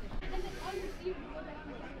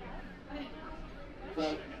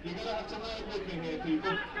 Well, you're going to have to learn looking here,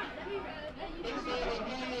 people. Is there a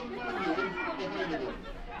manual available?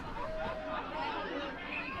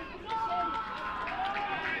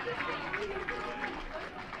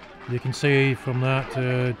 You can see from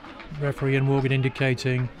that referee Ian Morgan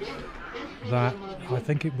indicating that I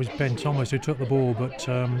think it was Ben Thomas who took the ball, but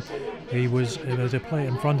there was a player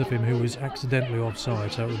in front of him who was accidentally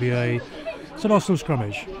offside, so it would be a Austell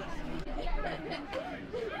scrummage.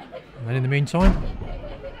 And in the meantime,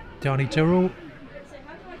 Danny Tyrrell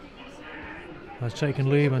has taken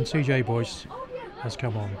leave and CJ Boyce has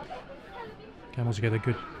come on. Camels get a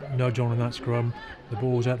good nudge on in that scrum. The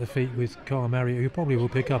ball's at the feet with Carl Marriott, who probably will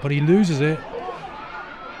pick up, and he loses it.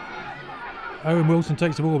 Owen Wilson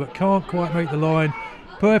takes the ball but can't quite make the line.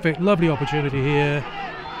 Perfect, lovely opportunity here.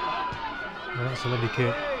 Oh, that's a lovely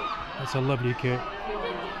kick. That's a lovely kick.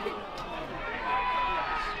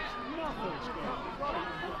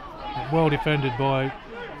 Well defended by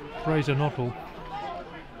Fraser Nottle,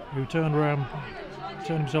 who turned around,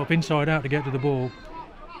 turned himself inside out to get to the ball.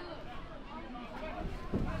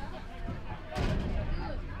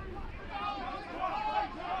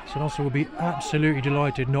 St Austell will be absolutely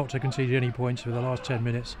delighted not to concede any points for the last 10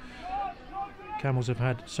 minutes. Camels have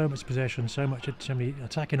had so much possession, so many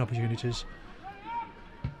attacking opportunities,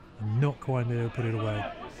 and not quite able to put it away.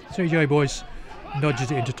 CJ Boyce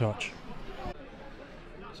nudges it into touch.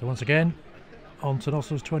 So once again, on St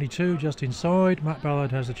Austell's 22, just inside. Matt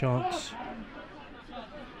Ballard has the chance.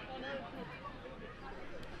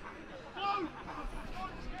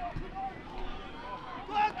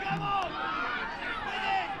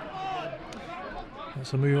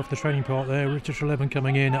 That's a move off the training part there. Richard Treleaven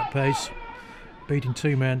coming in at pace. beating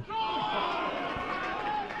 2 men.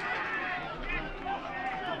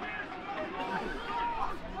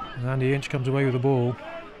 And Andy Inch comes away with the ball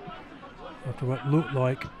after what looked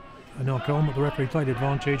like a knock-on, but the referee played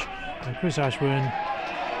advantage, and Chris Ashburn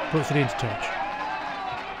puts it into touch.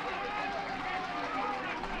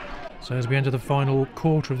 So as we enter the final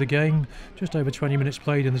quarter of the game, just over 20 minutes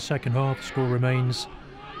played in the second half, the score remains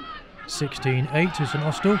 16-8 to St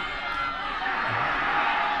Austell.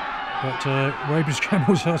 But Wadebridge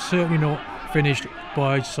Camels are certainly not finished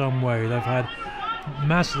by some way. They've had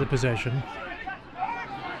masses of possession.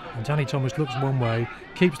 And Danny Thomas looks one way,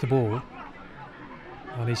 keeps the ball,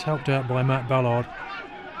 and he's helped out by Matt Ballard.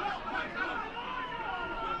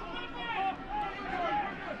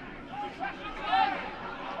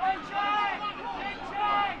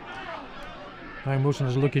 Wayne Wilson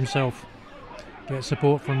has a look himself, gets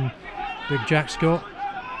support from big Jack Scott.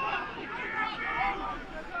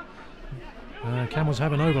 Camels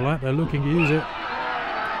have an overlap, they're looking to use it.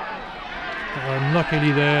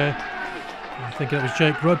 Unluckily there, I think that was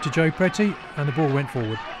Jake Grubb to Joe Pretty, and the ball went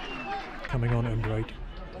forward, coming on and break.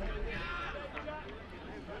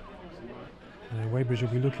 Wadebridge will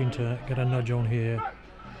be looking to get a nudge on here,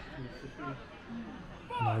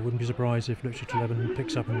 and I wouldn't be surprised if Literature 11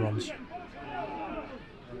 picks up and runs.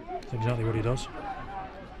 That's exactly what he does.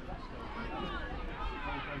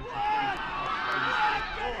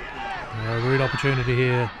 A real opportunity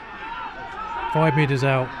here, 5 metres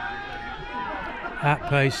out, at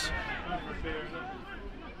pace.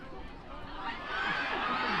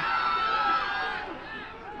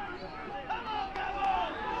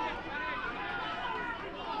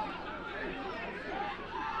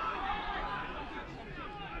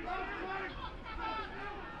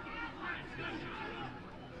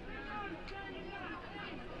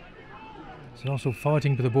 So also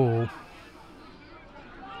fighting for the ball.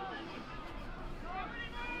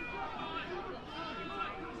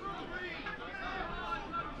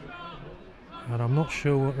 And I'm not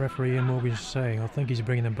sure what referee Ian Morgan is saying. I think he's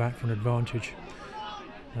bringing them back for an advantage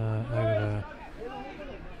over there.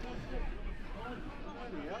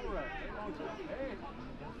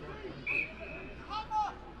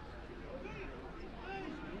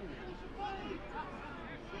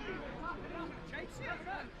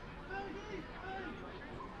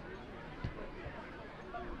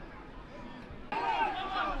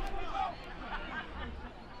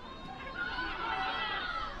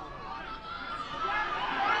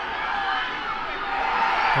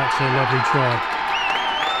 That's a lovely try.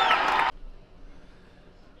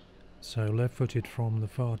 So left-footed from the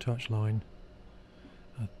far touchline.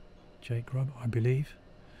 Jake Grubb, I believe,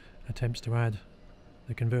 attempts to add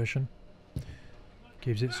the conversion.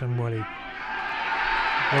 Gives it some welly.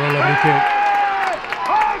 What a lovely kick.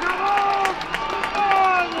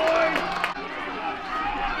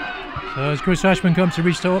 So as Chris Ashman comes to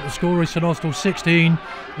restart, the score is St Austell 16,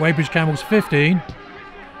 Wadebridge Camels 15.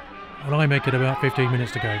 And I make it about 15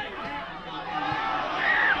 minutes to go.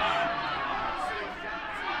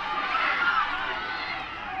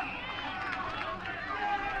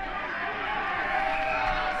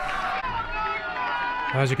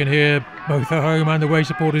 As you can hear, both the home and the away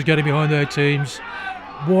supporters getting behind their teams.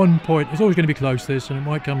 1 point. It's always going to be close, this, and it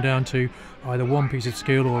might come down to either one piece of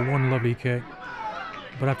skill or one lovely kick.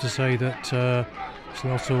 But I have to say that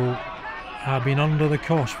St Austell have been under the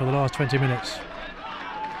cosh for the last 20 minutes.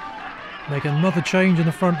 Make another change in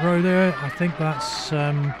the front row there. I think that's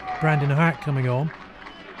Brandon Hack coming on.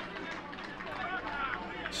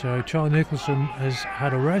 So Charlie Nicholson has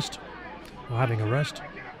had a rest, or having a rest.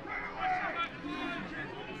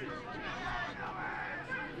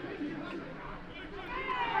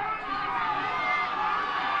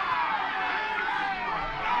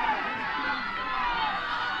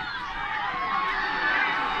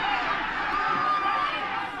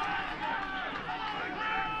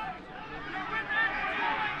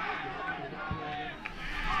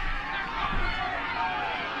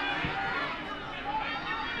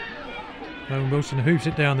 Owen Wilson hoops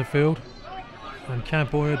it down the field, and Cam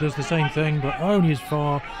Boyer does the same thing, but only as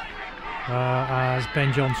far as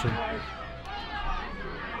Ben Johnson.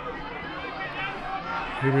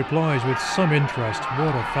 He replies with some interest.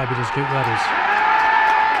 What a fabulous kick that is.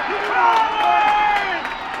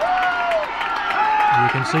 You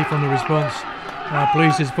can see from the response how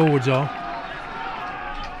pleased his forwards are.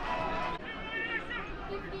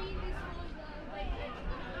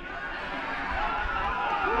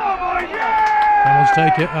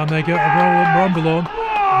 Take it, and they get a rumble on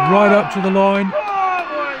right up to the line,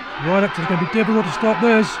 right up to. It's going to be difficult to stop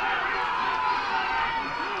this.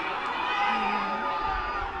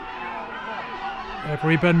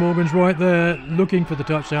 Referee Ben Morgan's right there looking for the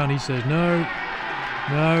touchdown. He says no.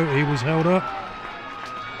 No, he was held up.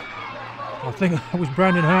 I think that was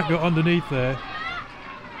Brandon Hack got underneath there.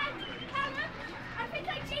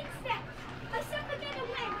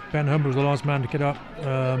 Ben Humber was the last man to get up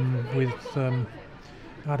with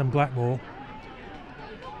Adam Blackmore.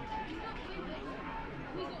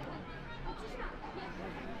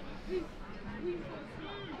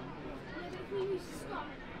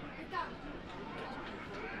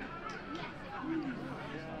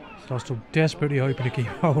 Austell desperately hoping to keep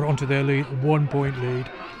hold on to their lead, 1 point lead.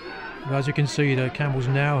 But as you can see, the Camels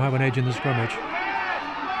now have an edge in the scrummage.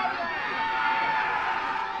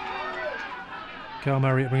 Carl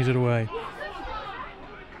Marriott brings it away.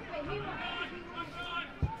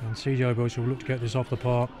 And CJ Boyce will look to get this off the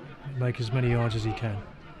park, make as many yards as he can.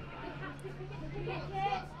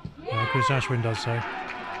 Chris Ashwin does so.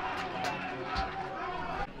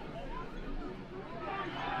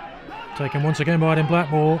 Taken once again by Adam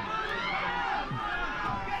Blackmore.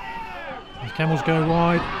 The Camels go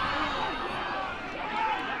wide.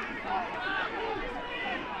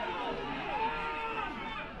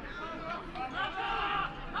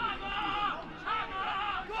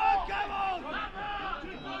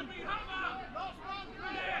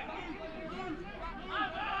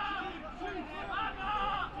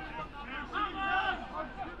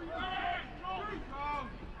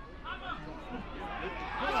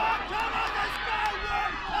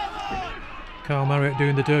 Carl Marriott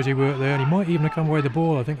doing the dirty work there, and he might even have come away with the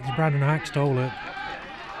ball. I think it's Brandon Hack stole it.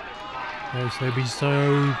 Yes, they'd be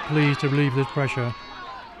so pleased to relieve this pressure.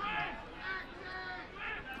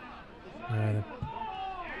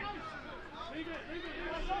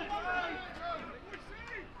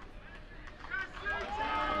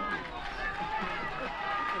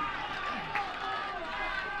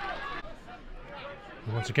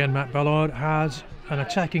 Once again, Matt Ballard has an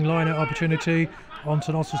attacking line-out opportunity on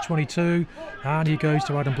St Austell's 22, and he goes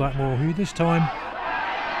to Adam Blackmore, who this time,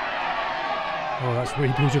 oh, that's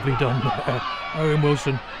really beautifully done. Owen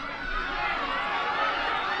Wilson.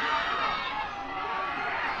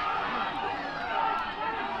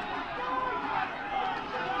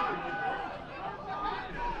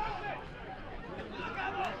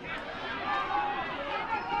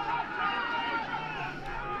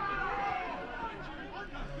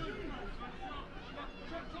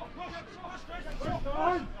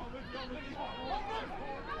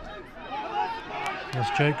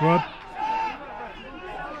 That's Jake Grubb.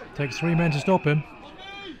 Takes 3 men to stop him.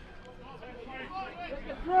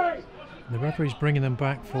 The referee's bringing them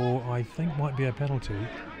back for, I think, might be a penalty.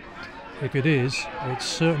 If it is, it's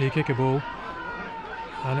certainly a kicker ball,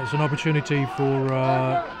 and it's an opportunity for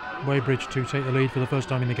Wadebridge to take the lead for the first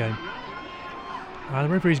time in the game. And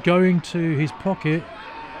the referee's going to his pocket,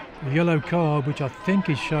 a yellow card, which I think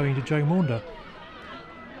is showing to Joe Maunder.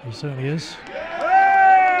 He certainly is.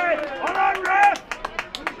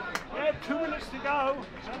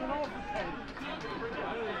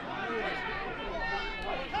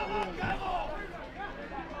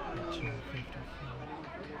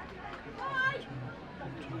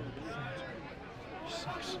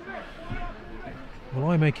 Well,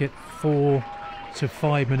 I make it 4 to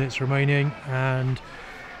 5 minutes remaining, and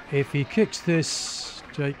if he kicks this,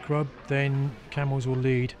 Jake Grubb, then Camels will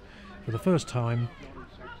lead for the first time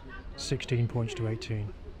 16 points to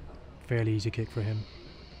 18. Fairly easy kick for him.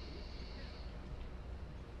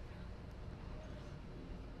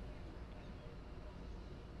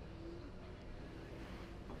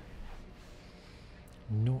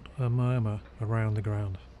 Not a murmur around the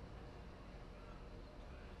ground.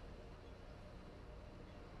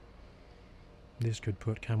 This could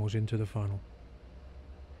put Camels into the final.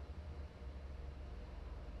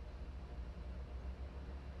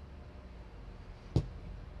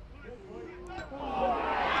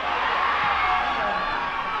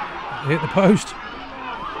 Hit the post.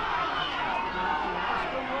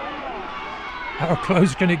 How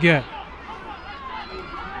close can it get?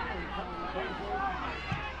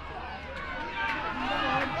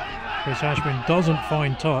 Chris Ashwin doesn't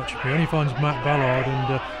find touch. He only finds Matt Ballard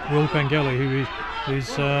and Will Pengelly, who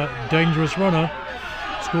is a dangerous runner.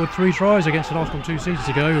 Scored 3 tries against St Austell 2 seasons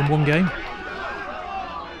ago in 1 game.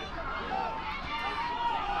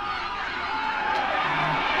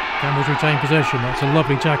 Camels retain possession. That's a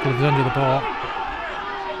lovely tackle at the end of the bar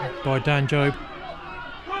by Dan Jobe.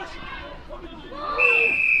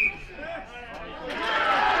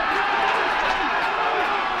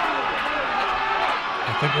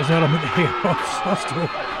 I think there's an element here of Austell.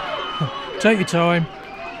 Take your time.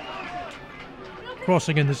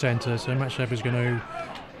 Crossing in the centre, so Matt Shepherd's going to,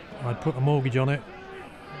 I'd put a mortgage on it.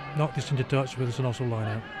 knocked this into touch with the St Austell line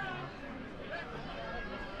out.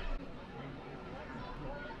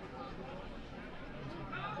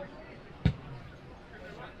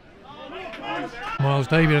 Miles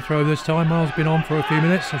Davey to throw this time. Miles been on for a few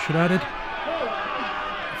minutes, I should add it.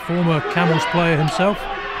 Former Camels player himself,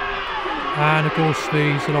 and of course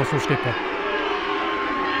the St Austell skipper.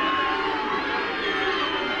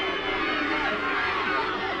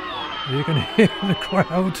 You can hear the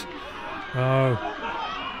crowd. Oh,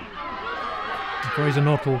 Fraser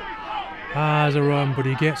Nottle has a run, but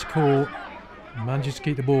he gets caught. Manages to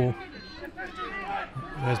keep the ball.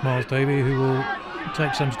 There's Miles Davey, who will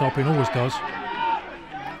take some stopping, always does.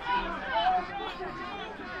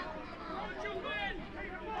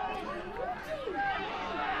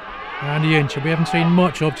 Andy Inch, we haven't seen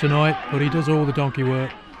much of tonight, but he does all the donkey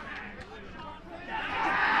work.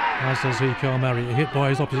 As does he, Carl Marriott. Hit by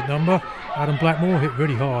his opposite number. Adam Blackmore hit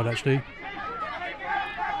really hard, actually.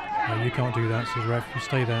 No, you can't do that, says ref. You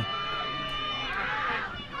stay there.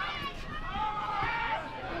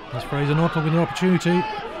 That's Fraser Nottle with an opportunity.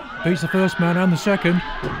 Beats the first man and the second.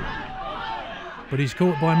 But he's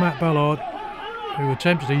caught by Matt Ballard, who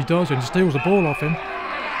attempts, he does, and steals the ball off him.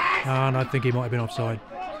 And I think he might have been offside.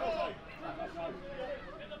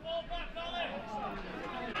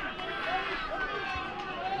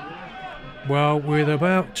 Well, with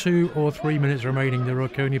about 2 or 3 minutes remaining, there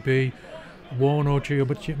can only be one or two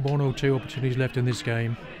opportunities left in this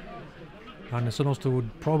game. And the St Austell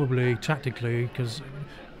would probably, tactically, because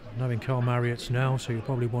knowing Carl Marriott's now, so you'll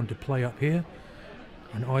probably want to play up here.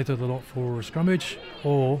 And either they'll opt for a scrummage,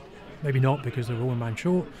 or maybe not because they're one man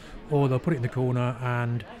short, or they'll put it in the corner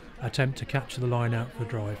and attempt to capture the line out for a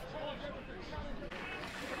drive.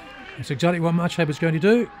 That's exactly what Match Hebber's going to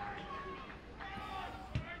do.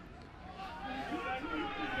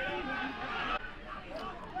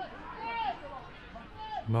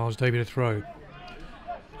 Miles Davey to throw.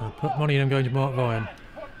 I'll put money in, I'm going to Mark Vine.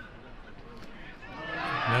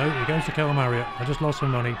 No, he goes to Carl Marriott. I just lost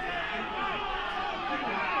some money.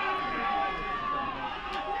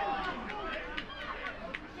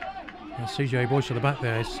 That's CJ Boyce at the back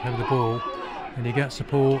there, he's over the ball. And he gets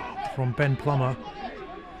support from Ben Plummer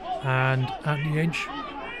and Anthony Inch.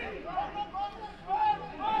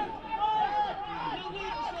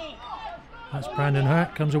 That's Brandon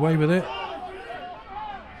Hack, comes away with it.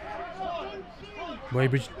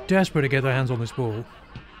 Wadebridge desperate to get their hands on this ball.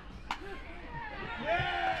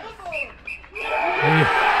 The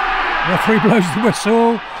referee blows the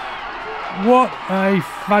whistle. What a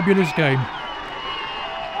fabulous game.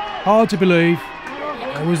 Hard to believe.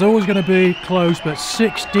 It was always going to be close, but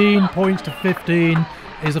 16 points to 15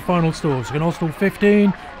 is the final score. So St Austell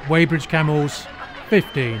 15, Wadebridge Camels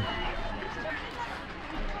 15.